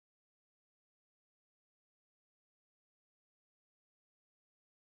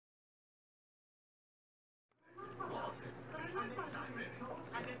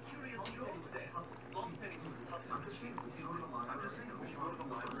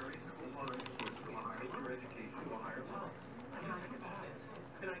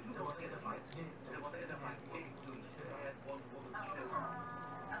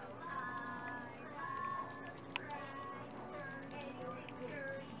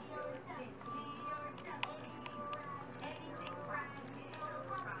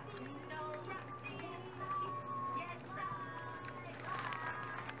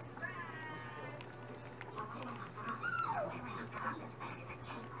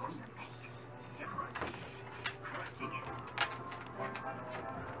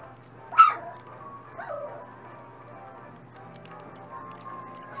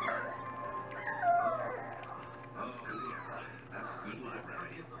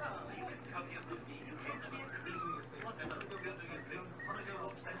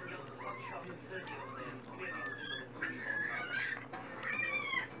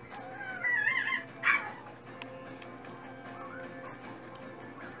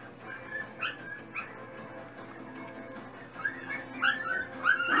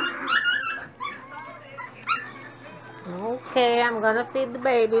Okay, I'm gonna feed the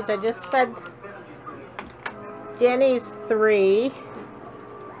babies. I just fed Jenny's 3.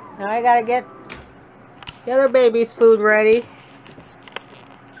 Now I gotta get the other baby's food ready.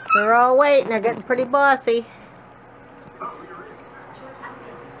 They're all waiting. They're getting pretty bossy. I'm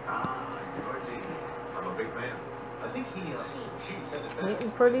a big fan. I think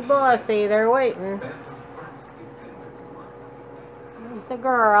Getting pretty bossy. They're waiting. There's the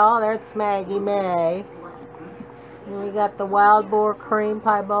girl. There's Maggie May. And we got the wild boar cream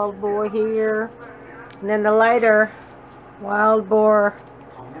piebald boy here. And then the lighter wild boar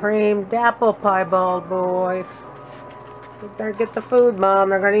cream dapple piebald boy. You better get the food, Mom.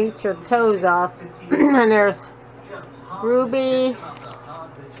 They're going to eat your toes off. And there's Ruby.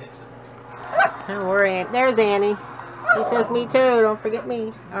 And there's Annie. He says me too. Don't forget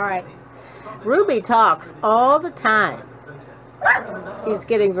me. Alright. Ruby talks all the time. She's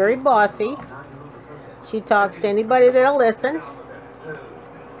getting very bossy. She talks to anybody that'll listen. Hey,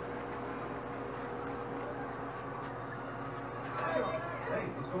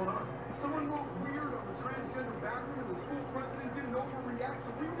 what's going on? Someone wrote weird on the transgender bathroom and the school president didn't overreact,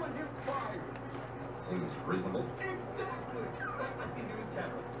 so we want him fired. Seems reasonable. Exactly. I see news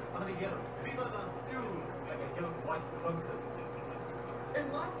cameras. I'm gonna get him. Viva la school. Like a young white function. And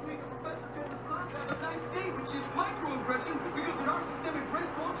last week, a professor told his class to have a nice day, which is microaggression, because in our systemic brain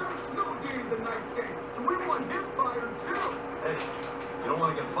culture, no day is a nice day. So we want him fired too. Hey, you don't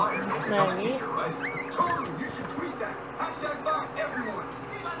want to get fired. Don't become a teacher, right? Totally, you should tweet that. Hashtag fire everyone.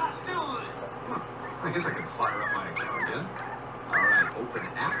 Viva la school. I guess I could fire up my account again. Alright, open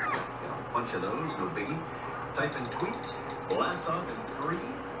app. Get a bunch of those, no biggie. Type in tweet. Blast off in 3,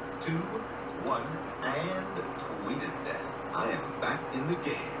 2, 1, and tweeted that. I am back in the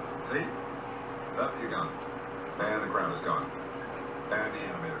game. See? Up, you're gone. And the crowd is gone. And the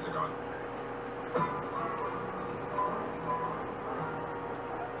animators are gone.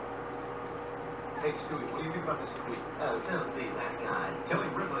 Hey, Stewie, what do you think about this tweet? Oh, don't be that guy. Kelly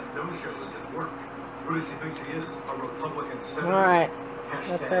Ripa no-shows at work. Who does she think she is? A Republican senator? Alright.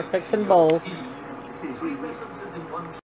 Let's start fixing bowls. Three references in one